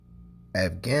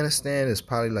Afghanistan is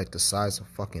probably like the size of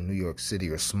fucking New York City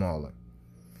or smaller.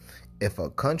 If a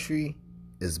country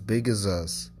as big as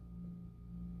us,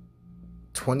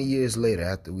 20 years later,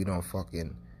 after we don't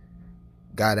fucking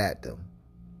got at them,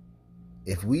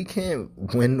 if we can't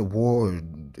win the war or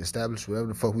establish whatever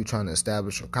the fuck we trying to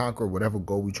establish or conquer whatever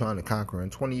goal we trying to conquer in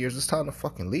 20 years, it's time to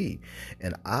fucking leave.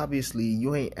 And obviously,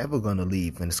 you ain't ever gonna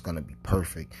leave and it's gonna be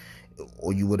perfect.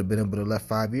 Or you would have been able to left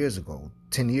 5 years ago,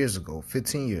 10 years ago,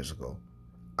 15 years ago.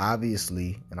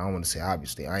 Obviously, and I don't want to say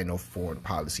obviously, I ain't no foreign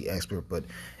policy expert, but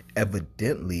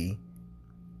evidently,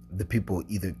 the people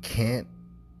either can't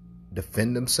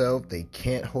defend themselves, they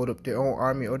can't hold up their own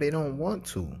army, or they don't want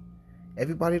to.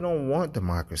 Everybody don't want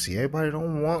democracy. Everybody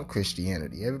don't want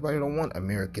Christianity. Everybody don't want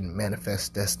American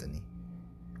manifest destiny.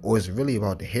 Or is it really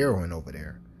about the heroin over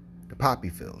there? The poppy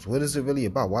fields. What is it really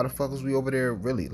about? Why the fuck is we over there really?